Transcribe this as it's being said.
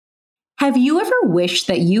Have you ever wished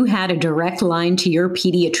that you had a direct line to your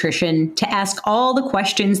pediatrician to ask all the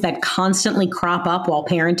questions that constantly crop up while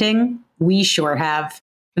parenting? We sure have.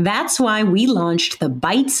 That's why we launched the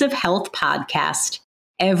Bites of Health podcast.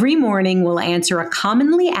 Every morning, we'll answer a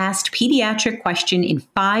commonly asked pediatric question in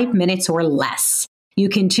 5 minutes or less. You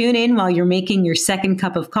can tune in while you're making your second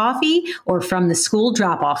cup of coffee or from the school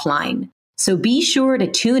drop-off line. So be sure to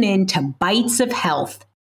tune in to Bites of Health,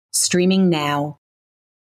 streaming now.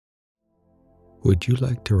 Would you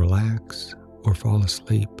like to relax or fall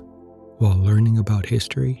asleep while learning about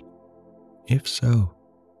history? If so,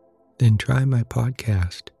 then try my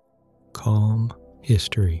podcast, Calm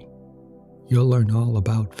History. You'll learn all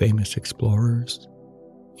about famous explorers,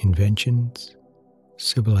 inventions,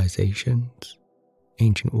 civilizations,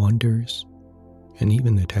 ancient wonders, and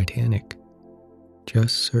even the Titanic.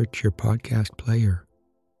 Just search your podcast player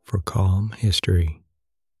for Calm History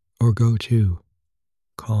or go to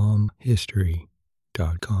calmhistory.com.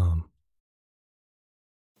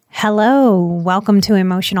 Hello, welcome to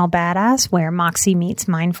Emotional Badass, where Moxie meets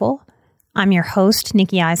Mindful. I'm your host,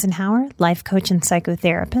 Nikki Eisenhower, life coach and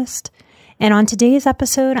psychotherapist. And on today's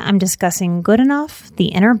episode, I'm discussing good enough, the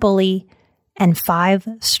inner bully, and 5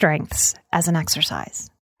 strengths as an exercise.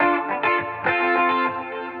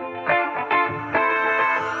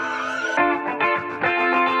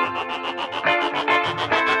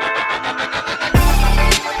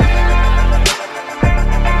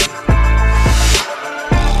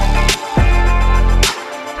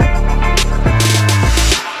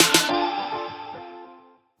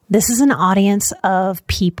 This is an audience of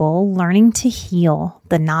people learning to heal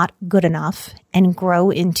the not good enough and grow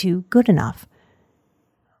into good enough,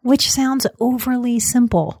 which sounds overly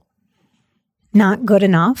simple. Not good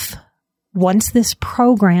enough. Once this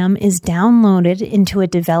program is downloaded into a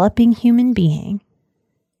developing human being,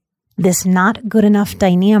 this not good enough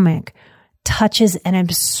dynamic touches an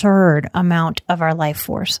absurd amount of our life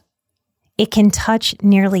force. It can touch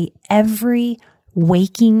nearly every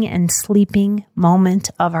waking and sleeping moment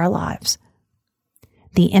of our lives.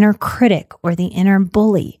 The inner critic or the inner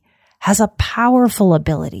bully has a powerful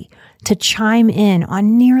ability to chime in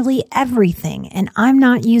on nearly everything, and I'm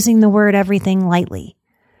not using the word everything lightly.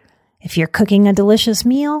 If you're cooking a delicious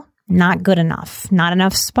meal, not good enough, not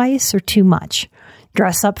enough spice or too much.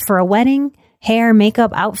 Dress up for a wedding, hair,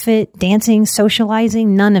 makeup, outfit, dancing,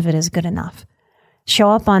 socializing, none of it is good enough. Show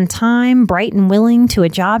up on time, bright and willing to a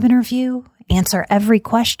job interview, answer every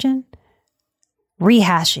question,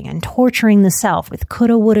 rehashing and torturing the self with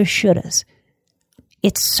coulda, woulda, shouldas.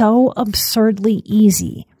 It's so absurdly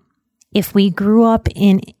easy. If we grew up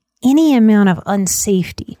in any amount of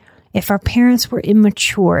unsafety, if our parents were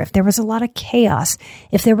immature, if there was a lot of chaos,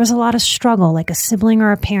 if there was a lot of struggle, like a sibling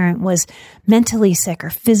or a parent was mentally sick or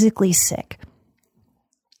physically sick,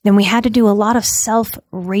 then we had to do a lot of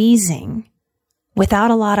self-raising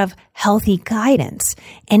without a lot of healthy guidance.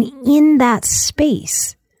 And in that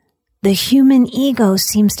space, the human ego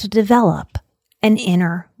seems to develop an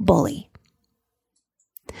inner bully.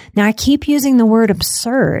 Now, I keep using the word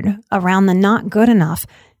absurd around the not good enough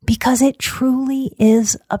because it truly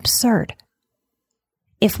is absurd.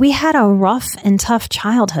 If we had a rough and tough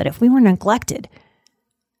childhood, if we were neglected,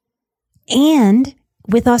 and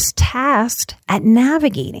with us tasked at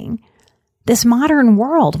navigating this modern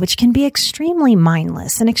world, which can be extremely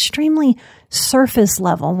mindless and extremely surface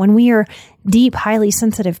level when we are deep, highly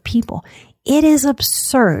sensitive people, it is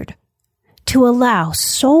absurd to allow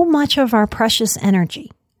so much of our precious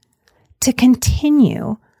energy to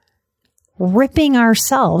continue ripping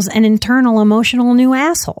ourselves an internal emotional new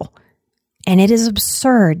asshole. And it is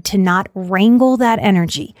absurd to not wrangle that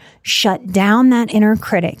energy, shut down that inner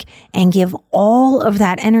critic, and give all of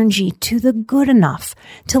that energy to the good enough,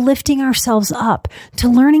 to lifting ourselves up, to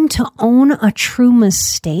learning to own a true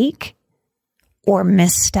mistake or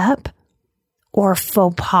misstep or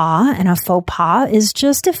faux pas. And a faux pas is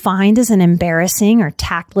just defined as an embarrassing or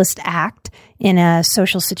tactless act in a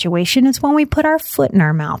social situation. It's when we put our foot in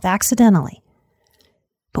our mouth accidentally.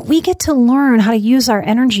 But we get to learn how to use our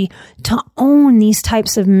energy to own these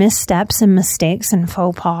types of missteps and mistakes and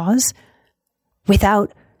faux pas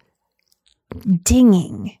without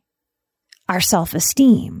dinging our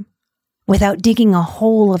self-esteem, without digging a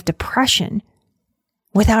hole of depression,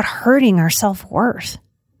 without hurting our self-worth.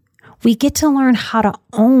 We get to learn how to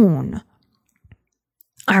own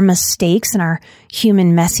our mistakes and our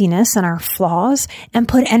human messiness and our flaws and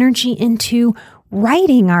put energy into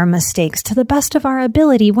righting our mistakes to the best of our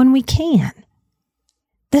ability when we can.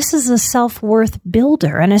 This is a self-worth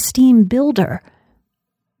builder, an esteem builder,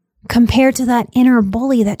 compared to that inner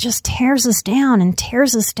bully that just tears us down and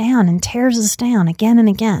tears us down and tears us down again and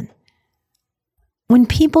again. When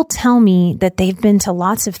people tell me that they've been to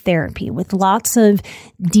lots of therapy with lots of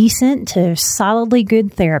decent to solidly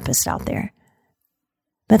good therapists out there,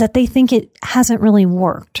 but that they think it hasn't really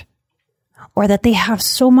worked, or that they have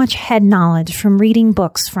so much head knowledge from reading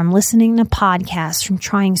books, from listening to podcasts, from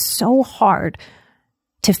trying so hard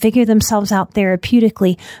to figure themselves out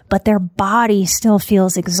therapeutically, but their body still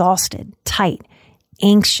feels exhausted, tight,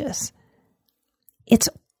 anxious, it's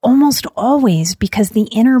almost always because the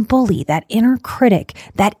inner bully, that inner critic,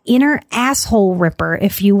 that inner asshole ripper,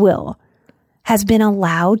 if you will, has been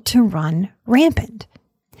allowed to run rampant.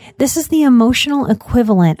 This is the emotional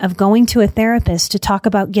equivalent of going to a therapist to talk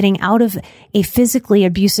about getting out of a physically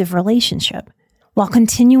abusive relationship while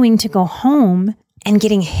continuing to go home and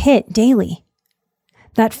getting hit daily.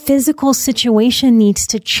 That physical situation needs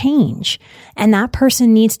to change, and that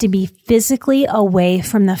person needs to be physically away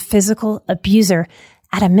from the physical abuser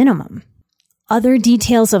at a minimum. Other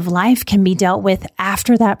details of life can be dealt with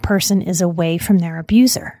after that person is away from their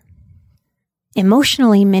abuser.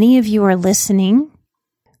 Emotionally, many of you are listening,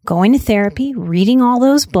 going to therapy, reading all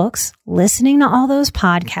those books, listening to all those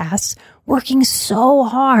podcasts, working so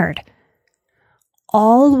hard,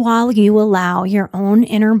 all while you allow your own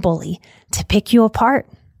inner bully to pick you apart,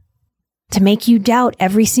 to make you doubt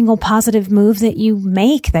every single positive move that you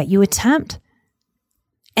make, that you attempt,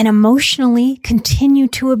 and emotionally continue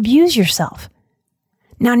to abuse yourself.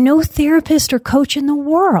 Now, no therapist or coach in the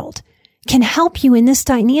world can help you in this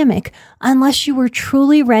dynamic unless you are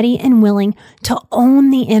truly ready and willing to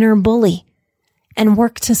own the inner bully and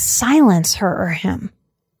work to silence her or him.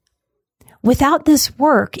 Without this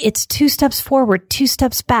work, it's 2 steps forward, 2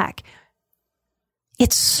 steps back.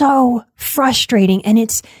 It's so frustrating, and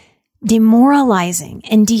it's demoralizing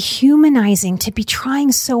and dehumanizing to be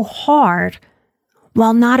trying so hard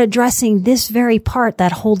while not addressing this very part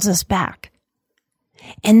that holds us back.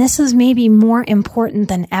 And this is maybe more important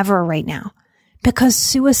than ever right now because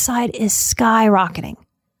suicide is skyrocketing.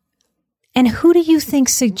 And who do you think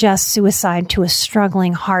suggests suicide to a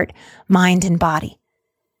struggling heart, mind, and body?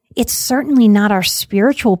 It's certainly not our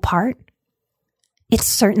spiritual part. It's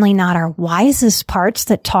certainly not our wisest parts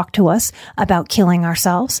that talk to us about killing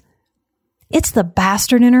ourselves. It's the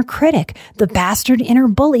bastard inner critic, the bastard inner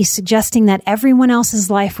bully suggesting that everyone else's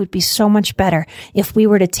life would be so much better if we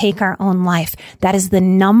were to take our own life. That is the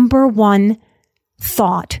number one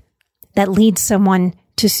thought that leads someone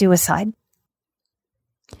to suicide.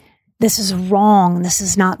 This is wrong. This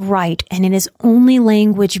is not right. And it is only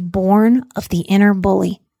language born of the inner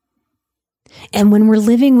bully. And when we're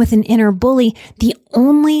living with an inner bully, the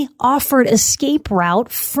only offered escape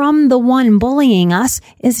route from the one bullying us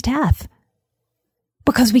is death.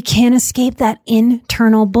 Because we can't escape that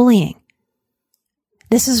internal bullying.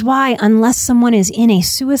 This is why, unless someone is in a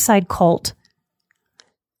suicide cult,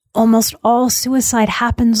 almost all suicide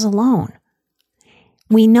happens alone.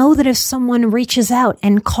 We know that if someone reaches out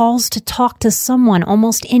and calls to talk to someone,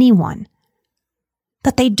 almost anyone,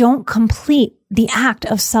 that they don't complete the act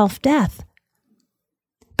of self-death.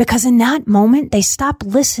 Because in that moment, they stop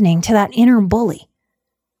listening to that inner bully.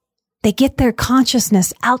 They get their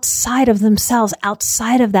consciousness outside of themselves,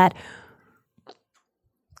 outside of that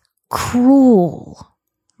cruel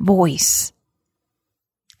voice.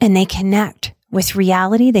 And they connect with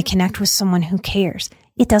reality. They connect with someone who cares.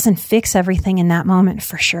 It doesn't fix everything in that moment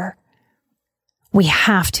for sure. We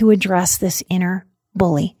have to address this inner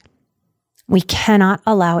bully. We cannot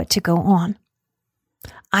allow it to go on.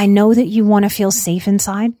 I know that you want to feel safe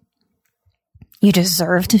inside. You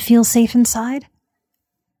deserve to feel safe inside.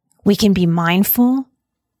 We can be mindful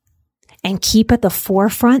and keep at the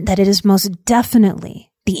forefront that it is most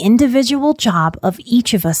definitely the individual job of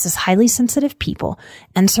each of us as highly sensitive people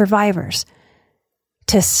and survivors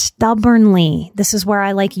to stubbornly, this is where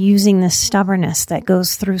I like using this stubbornness that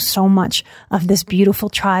goes through so much of this beautiful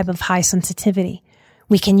tribe of high sensitivity.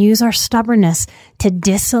 We can use our stubbornness to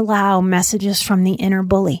disallow messages from the inner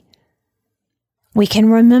bully. We can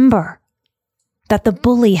remember that the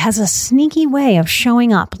bully has a sneaky way of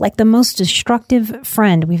showing up like the most destructive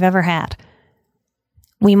friend we've ever had.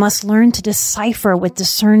 We must learn to decipher with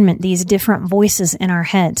discernment these different voices in our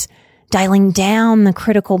heads, dialing down the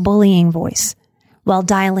critical bullying voice while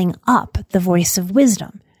dialing up the voice of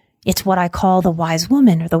wisdom. It's what I call the wise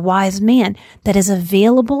woman or the wise man that is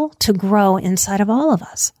available to grow inside of all of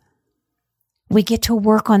us. We get to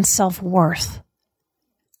work on self-worth.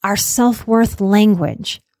 Our self-worth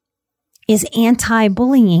language is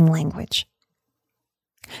anti-bullying language.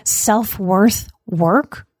 Self-worth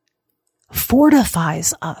work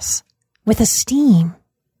fortifies us with esteem.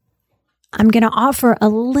 I'm going to offer a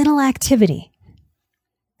little activity,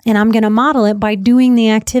 and I'm going to model it by doing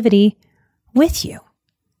the activity with you.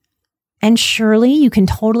 And surely you can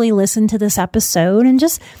totally listen to this episode and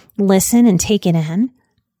just listen and take it in.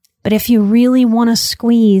 But if you really want to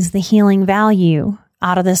squeeze the healing value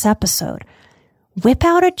out of this episode, whip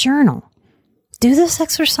out a journal. Do this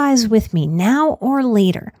exercise with me now or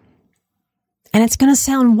later. And it's going to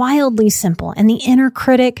sound wildly simple. And the inner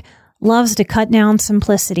critic loves to cut down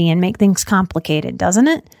simplicity and make things complicated, doesn't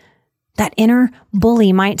it? That inner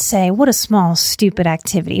bully might say, what a small, stupid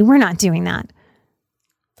activity. We're not doing that.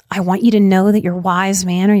 I want you to know that your wise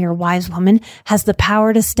man or your wise woman has the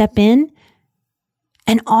power to step in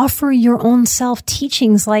and offer your own self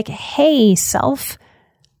teachings like, hey, self,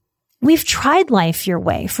 we've tried life your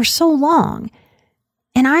way for so long,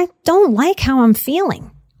 and I don't like how I'm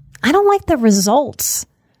feeling. I don't like the results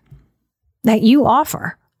that you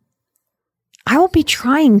offer. I will be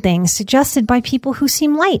trying things suggested by people who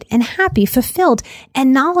seem light and happy, fulfilled,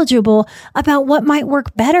 and knowledgeable about what might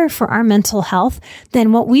work better for our mental health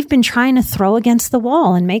than what we've been trying to throw against the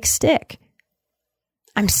wall and make stick.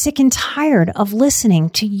 I'm sick and tired of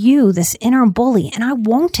listening to you, this inner bully, and I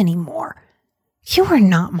won't anymore. You are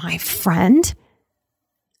not my friend.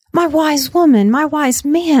 My wise woman, my wise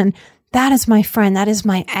man, that is my friend, that is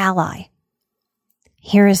my ally.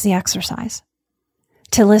 Here is the exercise.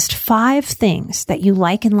 To list 5 things that you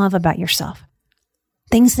like and love about yourself.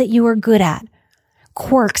 Things that you are good at.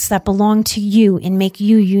 Quirks that belong to you and make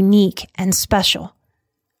you unique and special.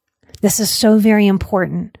 This is so very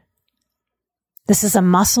important. This is a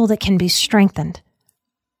muscle that can be strengthened.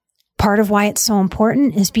 Part of why it's so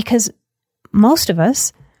important is because most of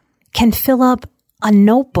us can fill up a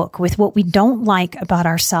notebook with what we don't like about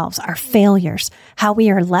ourselves, our failures, how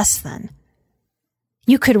we are less than.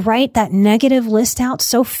 You could write that negative list out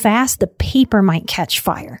so fast the paper might catch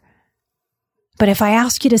fire. But if I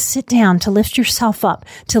ask you to sit down, to lift yourself up,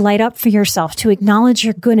 to light up for yourself, to acknowledge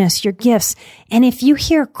your goodness, your gifts, and if you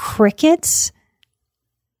hear crickets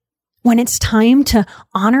when it's time to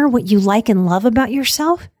honor what you like and love about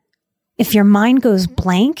yourself, if your mind goes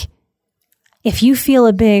blank, if you feel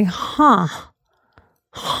a big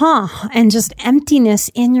and just emptiness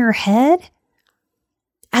in your head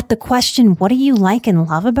at the question, what do you like and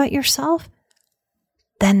love about yourself?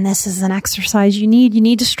 Then this is an exercise you need. You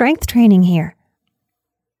need a strength training here.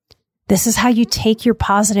 This is how you take your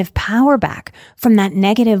positive power back from that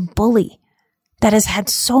negative bully that has had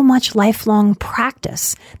so much lifelong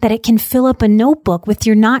practice that it can fill up a notebook with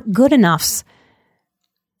your not good enoughs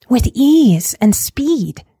with ease and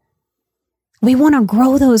speed. We want to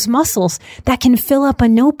grow those muscles that can fill up a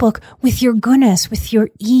notebook with your goodness, with your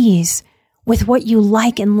ease, with what you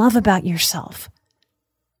like and love about yourself.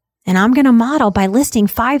 And I'm going to model by listing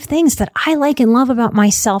 5 things that I like and love about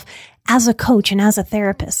myself as a coach and as a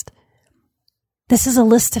therapist. This is a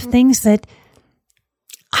list of things that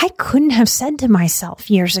I couldn't have said to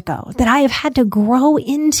myself years ago, that I have had to grow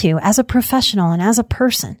into as a professional and as a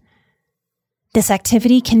person. This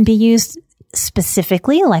activity can be used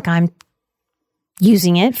specifically, like I'm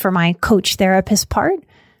using it for my coach therapist part,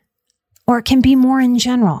 or it can be more in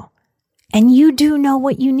general. And you do know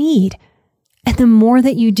what you need. And the more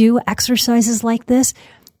that you do exercises like this,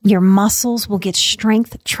 your muscles will get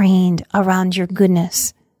strength trained around your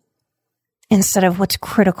goodness instead of what's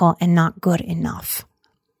critical and not good enough.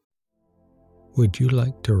 Would you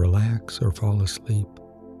like to relax or fall asleep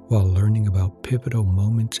while learning about pivotal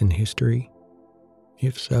moments in history?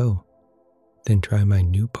 If so, then try my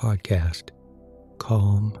new podcast,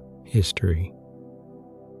 Calm History.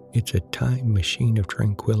 It's a time machine of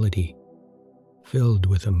tranquility, filled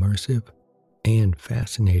with immersive and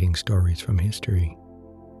fascinating stories from history.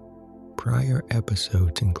 Prior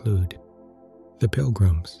episodes include The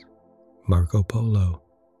Pilgrims, Marco Polo,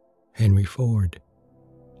 Henry Ford,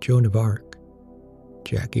 Joan of Arc,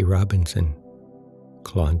 Jackie Robinson,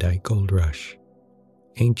 Klondike Gold Rush,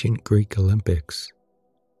 Ancient Greek Olympics,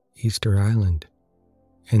 Easter Island,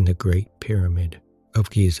 and the Great Pyramid of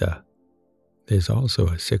Giza. There's also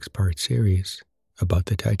a 6-part series about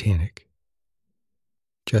the Titanic.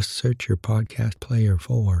 Just search your podcast player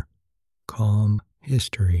for Calm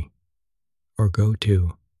History or go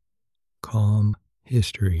to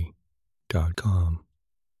calmhistory.com.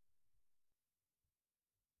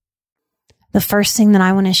 The first thing that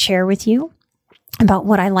I want to share with you about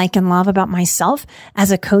what I like and love about myself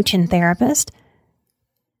as a coach and therapist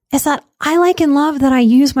is that I like and love that I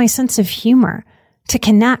use my sense of humor to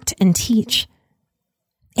connect and teach.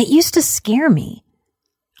 It used to scare me.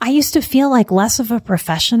 I used to feel like less of a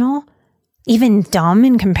professional, even dumb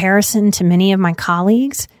in comparison to many of my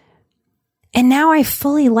colleagues. And now I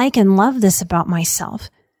fully like and love this about myself.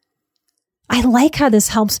 I like how this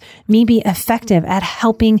helps me be effective at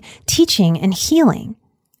helping, teaching, and healing.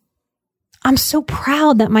 I'm so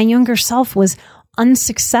proud that my younger self was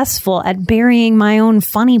unsuccessful at burying my own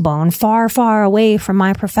funny bone far, far away from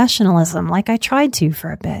my professionalism like I tried to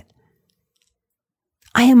for a bit.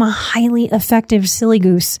 I am a highly effective silly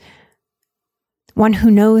goose, one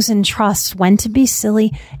who knows and trusts when to be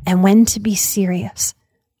silly and when to be serious.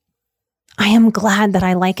 I am glad that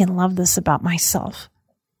I like and love this about myself.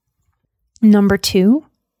 Number 2,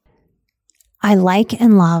 I like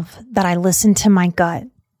and love that I listened to my gut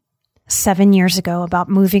 7 years ago about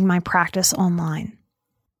moving my practice online.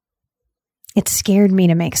 It scared me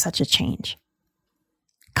to make such a change.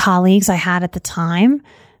 Colleagues I had at the time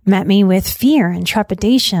met me with fear and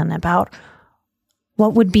trepidation about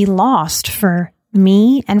what would be lost for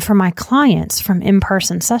me and for my clients from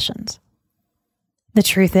in-person sessions. The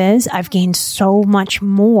truth is, I've gained so much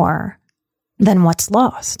more than what's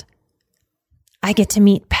lost. I get to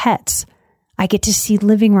meet pets. I get to see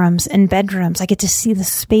living rooms and bedrooms. I get to see the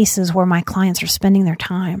spaces where my clients are spending their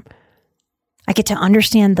time. I get to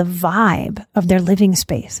understand the vibe of their living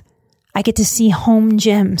space. I get to see home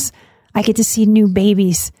gyms. I get to see new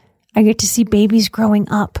babies. I get to see babies growing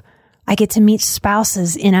up. I get to meet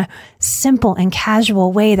spouses in a simple and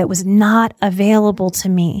casual way that was not available to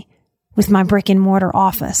me with my brick and mortar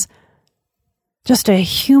office. Just a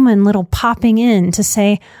human little popping in to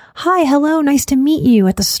say, hi, hello, nice to meet you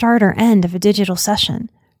at the start or end of a digital session.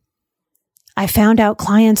 I found out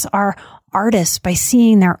clients are artists by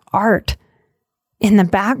seeing their art in the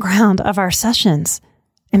background of our sessions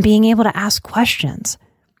and being able to ask questions,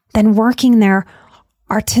 then working their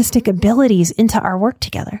artistic abilities into our work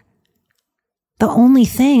together. The only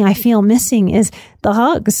thing I feel missing is the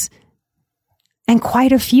hugs. And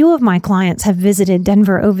quite a few of my clients have visited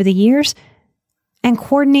Denver over the years and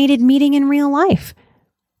coordinated meeting in real life.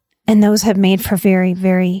 And those have made for very,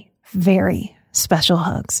 very, very special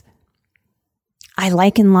hugs. I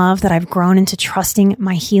like and love that I've grown into trusting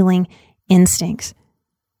my healing instincts.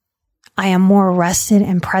 I am more rested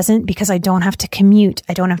and present because I don't have to commute.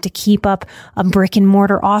 I don't have to keep up a brick and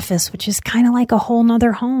mortar office, which is kind of like a whole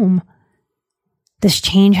nother home. This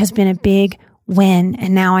change has been a big win,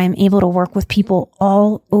 and now I am able to work with people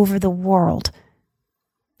all over the world.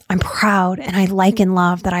 I'm proud and I like and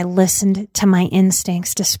love that I listened to my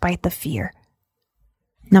instincts despite the fear.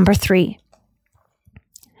 Number 3,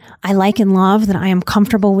 I like and love that I am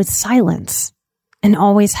comfortable with silence and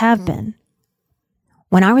always have been.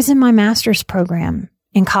 When I was in my master's program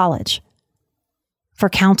in college for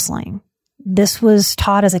counseling, this was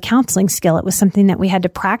taught as a counseling skill. It was something that we had to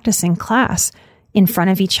practice in class in front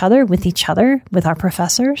of each other, with our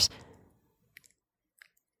professors.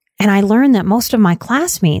 And I learned that most of my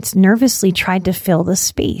classmates nervously tried to fill the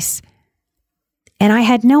space. And I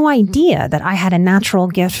had no idea that I had a natural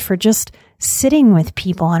gift for just sitting with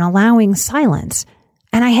people and allowing silence.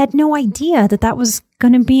 And I had no idea that that was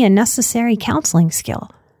going to be a necessary counseling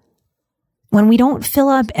skill. When we don't fill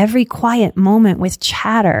up every quiet moment with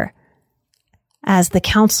chatter as the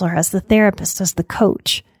counselor, as the therapist, as the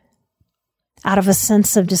coach, out of a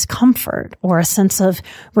sense of discomfort or a sense of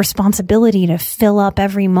responsibility to fill up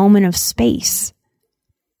every moment of space,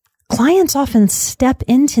 clients often step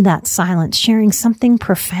into that silence sharing something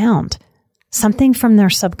profound, something from their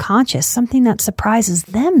subconscious, something that surprises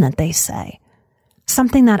them that they say,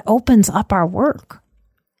 something that opens up our work.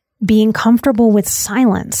 Being comfortable with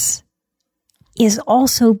silence is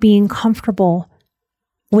also being comfortable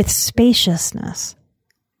with spaciousness.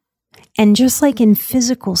 And just like in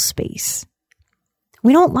physical space,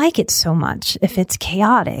 we don't like it so much if it's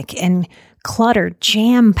chaotic and cluttered,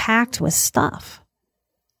 jam-packed with stuff,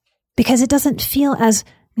 because it doesn't feel as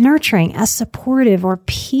nurturing, as supportive, or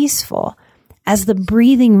peaceful as the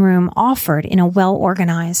breathing room offered in a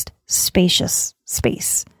well-organized, spacious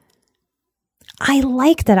space. I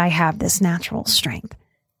like that I have this natural strength,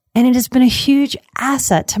 and it has been a huge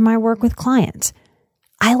asset to my work with clients.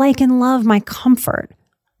 I like and love my comfort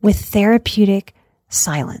with therapeutic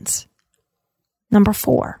silence. Number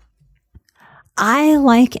 4, I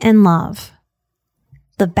like and love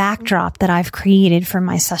the backdrop that I've created for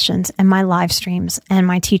my sessions and my live streams and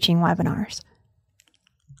my teaching webinars.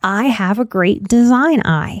 I have a great design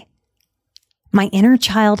eye. My inner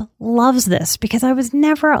child loves this because I was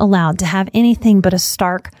never allowed to have anything but a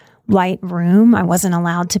stark white room. I wasn't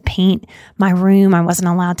allowed to paint my room. I wasn't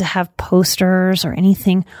allowed to have posters or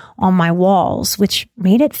anything on my walls, which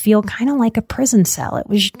made it feel kind of like a prison cell. It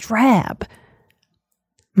was drab.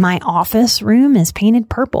 My office room is painted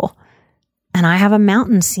purple, and I have a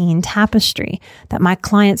mountain scene tapestry that my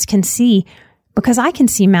clients can see because I can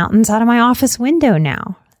see mountains out of my office window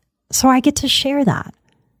now. So I get to share that.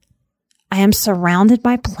 I am surrounded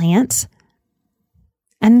by plants,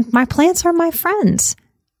 and my plants are my friends,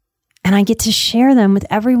 and I get to share them with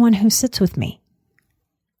everyone who sits with me.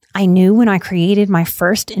 I knew when I created my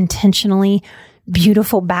first intentionally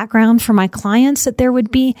beautiful background for my clients that there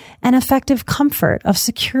would be an effective comfort of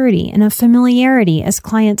security and of familiarity as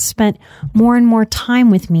clients spent more and more time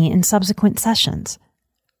with me in subsequent sessions.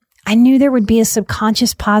 I knew there would be a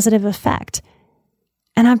subconscious positive effect.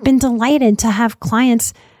 And I've been delighted to have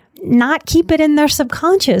clients not keep it in their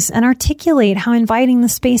subconscious and articulate how inviting the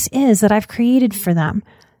space is that I've created for them.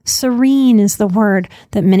 Serene is the word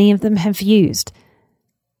that many of them have used.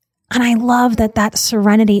 And I love that that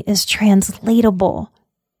serenity is translatable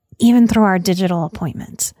even through our digital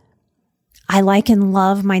appointments. I like and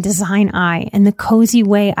love my design eye and the cozy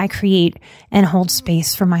way I create and hold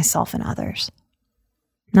space for myself and others.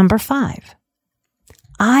 Number 5,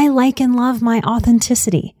 I like and love my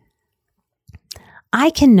authenticity. I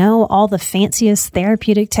can know all the fanciest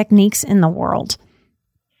therapeutic techniques in the world.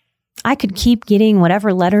 I could keep getting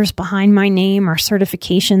whatever letters behind my name or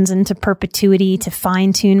certifications into perpetuity to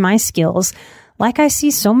fine-tune my skills, like I see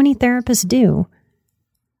so many therapists do.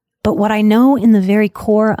 But what I know in the very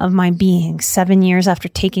core of my being 7 years after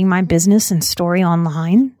taking my business and story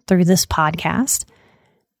online through this podcast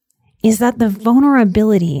is that the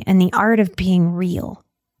vulnerability and the art of being real,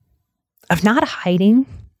 of not hiding,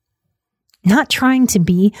 not trying to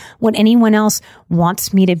be what anyone else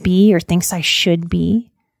wants me to be or thinks I should be,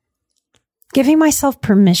 giving myself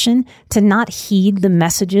permission to not heed the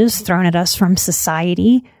messages thrown at us from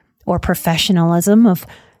society or professionalism of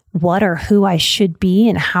what or who I should be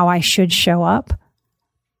and how I should show up.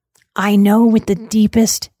 I know with the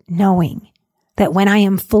deepest knowing that when I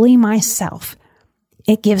am fully myself,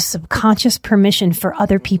 it gives subconscious permission for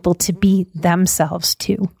other people to be themselves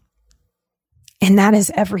too. And that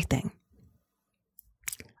is everything.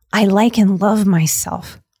 I like and love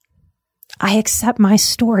myself. I accept my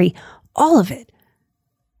story, all of it,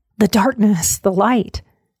 the darkness, the light,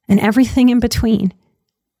 and everything in between.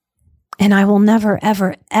 And I will never,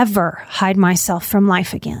 ever, ever hide myself from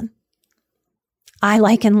life again. I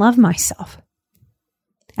like and love myself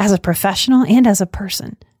as a professional and as a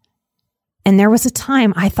person. And there was a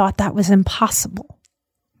time I thought that was impossible.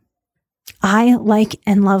 I like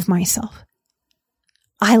and love myself.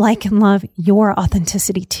 I like and love your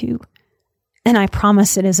authenticity too. And I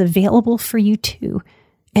promise it is available for you too.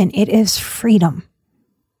 And it is freedom.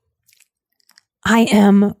 I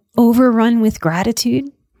am overrun with gratitude.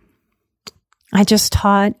 I just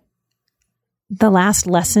taught the last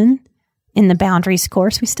lesson in the Boundaries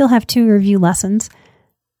course. We still have 2 review lessons,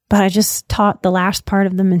 but I just taught the last part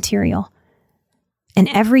of the material. And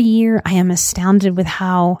every year I am astounded with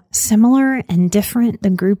how similar and different the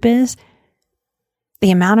group is,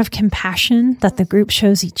 the amount of compassion that the group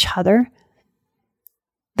shows each other,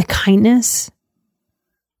 the kindness,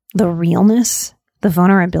 the realness, the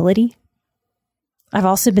vulnerability. I've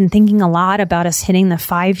also been thinking a lot about us hitting the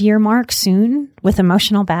 5-year mark soon with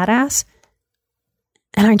Emotional Badass.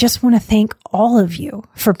 And I just want to thank all of you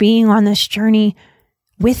for being on this journey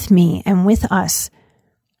with me and with us.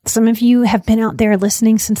 Some of you have been out there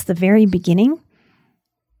listening since the very beginning.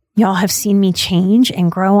 Y'all have seen me change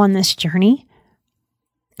and grow on this journey.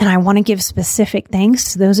 And I want to give specific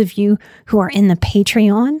thanks to those of you who are in the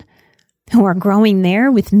Patreon, who are growing there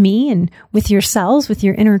with me and with yourselves, with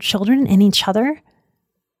your inner children and each other.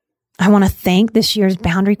 I want to thank this year's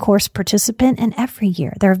Boundary Course participant, and every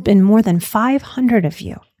year there have been more than 500 of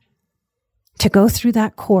you to go through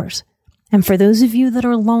that course. And for those of you that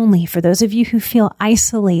are lonely, for those of you who feel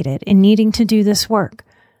isolated in needing to do this work,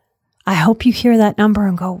 I hope you hear that number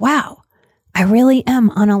and go, wow, I really am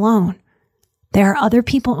unalone. There are other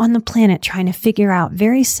people on the planet trying to figure out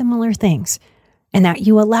very similar things, and that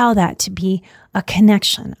you allow that to be a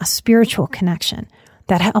connection, a spiritual connection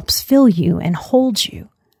that helps fill you and hold you.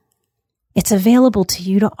 It's available to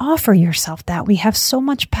you to offer yourself that. We have so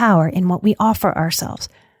much power in what we offer ourselves,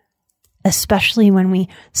 especially when we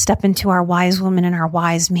step into our wise woman and our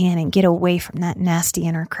wise man and get away from that nasty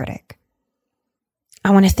inner critic.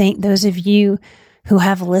 I want to thank those of you who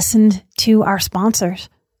have listened to our sponsors.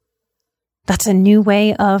 That's a new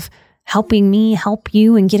way of helping me help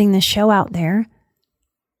you and getting the show out there.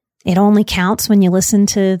 It only counts when you listen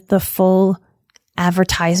to the full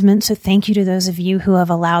advertisement. So thank you to those of you who have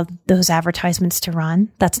allowed those advertisements to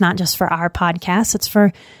run. That's not just for our podcast. It's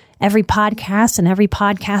for every podcast and every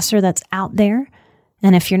podcaster that's out there.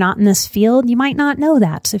 And if you're not in this field, you might not know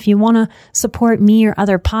that. So if you want to support me or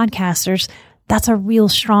other podcasters, that's a real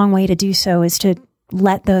strong way to do so, is to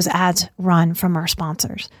let those ads run from our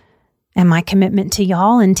sponsors. And my commitment to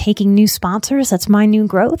y'all and taking new sponsors, that's my new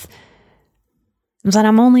growth, is that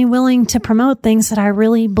I'm only willing to promote things that I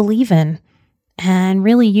really believe in and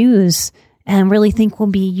really use and really think will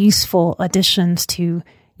be useful additions to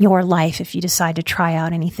your life if you decide to try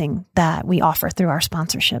out anything that we offer through our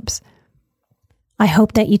sponsorships. I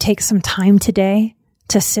hope that you take some time today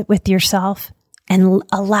to sit with yourself and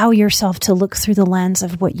allow yourself to look through the lens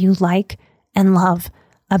of what you like and love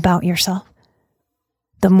about yourself.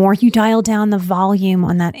 The more you dial down the volume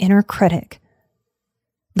on that inner critic,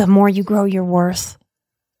 the more you grow your worth,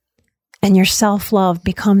 and your self-love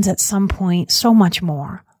becomes at some point so much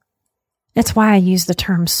more. That's why I use the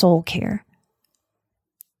term soul care.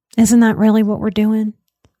 Isn't that really what we're doing?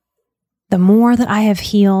 The more that I have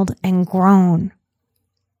healed and grown,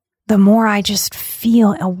 the more I just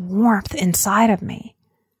feel a warmth inside of me,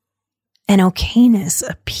 an okayness,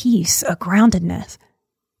 a peace, a groundedness,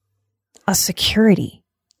 a security.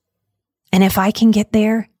 And if I can get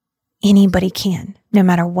there, anybody can, no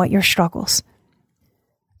matter what your struggles.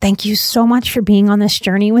 Thank you so much for being on this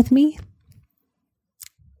journey with me.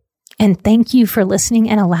 And thank you for listening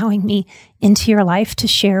and allowing me into your life to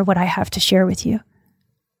share what I have to share with you.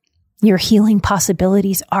 Your healing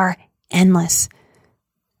possibilities are endless.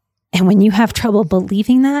 And when you have trouble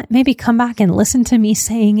believing that, maybe come back and listen to me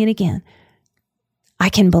saying it again. I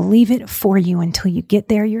can believe it for you until you get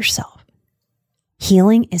there yourself.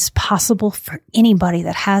 Healing is possible for anybody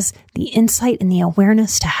that has the insight and the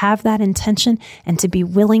awareness to have that intention and to be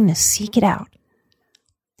willing to seek it out.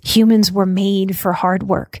 Humans were made for hard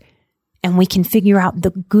work, and we can figure out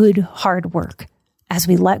the good hard work as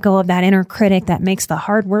we let go of that inner critic that makes the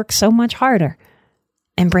hard work so much harder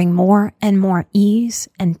and bring more and more ease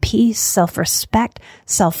and peace, self-respect,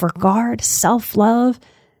 self-regard, self-love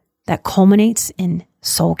that culminates in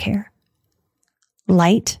soul care,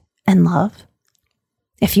 light, and love.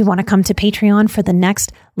 If you want to come to Patreon for the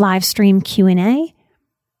next live stream Q&A,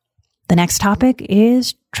 the next topic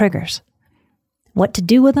is triggers. What to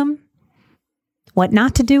do with them, what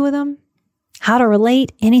not to do with them, how to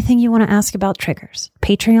relate, anything you want to ask about triggers.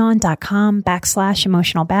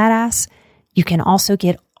 Patreon.com/emotionalbadass. You can also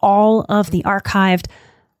get all of the archived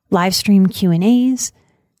live stream Q&As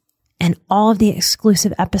and all of the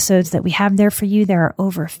exclusive episodes that we have there for you. There are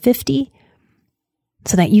over 50.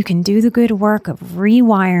 So that you can do the good work of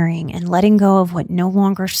rewiring and letting go of what no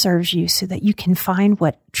longer serves you so that you can find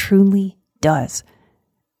what truly does.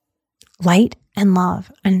 Light and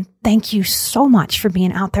love. And thank you so much for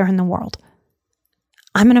being out there in the world.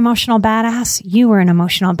 I'm an emotional badass. You are an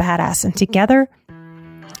emotional badass. And together,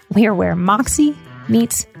 we are where Moxie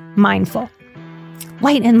meets mindful.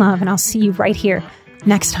 Light and love. And I'll see you right here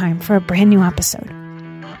next time for a brand new episode.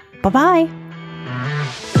 Bye-bye.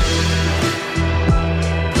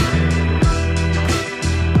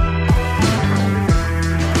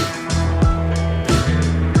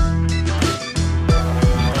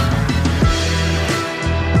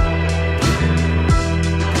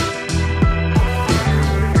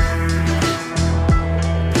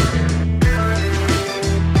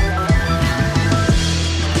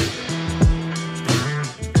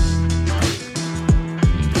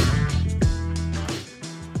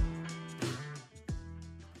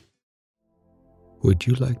 Would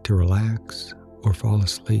you like to relax or fall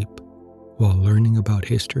asleep while learning about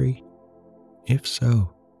history? If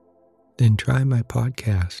so, then try my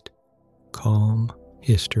podcast, Calm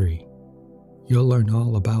History. You'll learn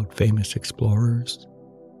all about famous explorers,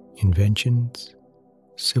 inventions,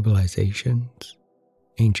 civilizations,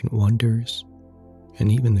 ancient wonders, and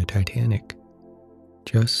even the Titanic.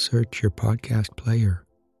 Just search your podcast player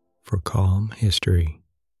for Calm History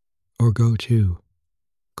or go to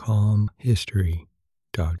calmhistory.com.